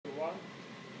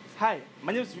Hi,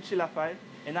 my name is Ritchie LaFaille,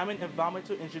 and I'm an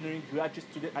environmental engineering graduate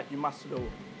student at University of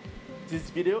Lowell.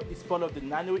 This video is part of the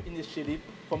Nano-WAVE initiative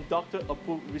from Dr.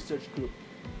 Apul Research Group.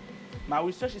 My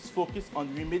research is focused on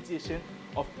remediation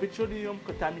of petroleum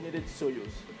contaminated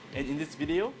soils. And in this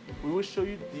video, we will show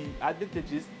you the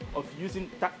advantages of using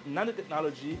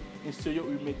nanotechnology in soil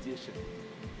remediation.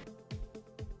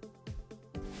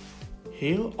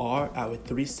 Here are our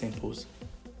three samples.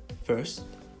 First,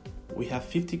 we have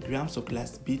 50 grams of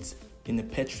glass beads in a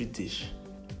petri dish.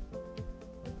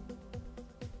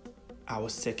 Our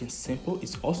second sample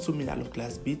is also made out of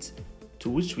glass beads, to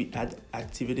which we add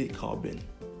activated carbon.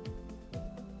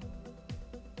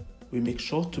 We make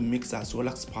sure to mix as well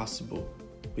as possible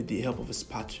with the help of a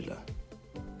spatula.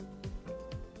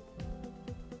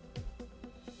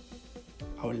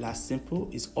 Our last sample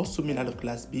is also made out of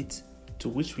glass beads, to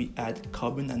which we add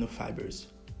carbon nanofibers.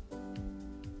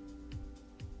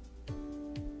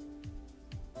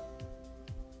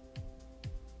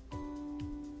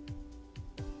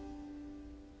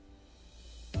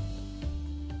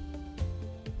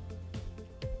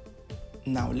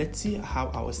 Now let's see how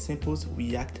our samples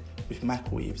react with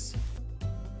microwaves.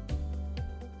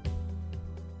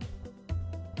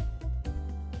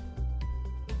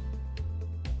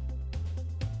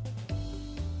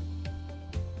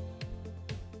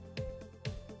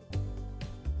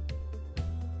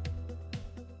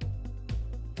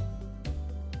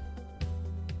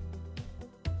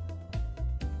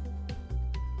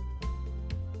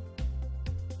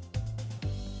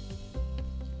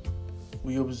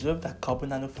 We observe that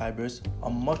carbon nanofibers are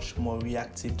much more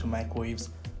reactive to microwaves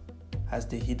as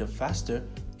they heat up faster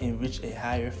and reach a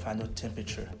higher final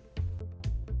temperature.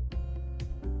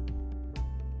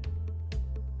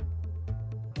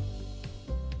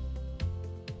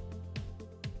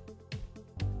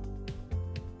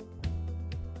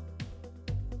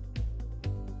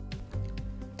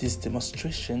 This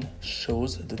demonstration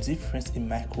shows the difference in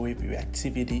microwave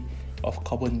reactivity of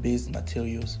carbon-based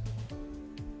materials.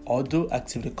 Although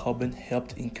activated carbon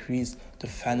helped increase the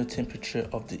final temperature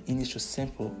of the initial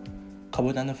sample,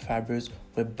 carbon nanofibers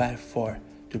were by far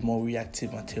the more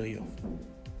reactive material.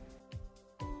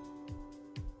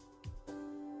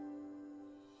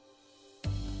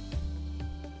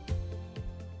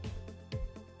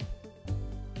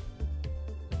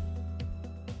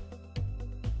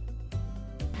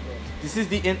 This is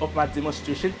the end of my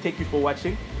demonstration. Thank you for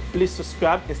watching. Please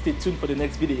subscribe and stay tuned for the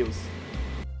next videos.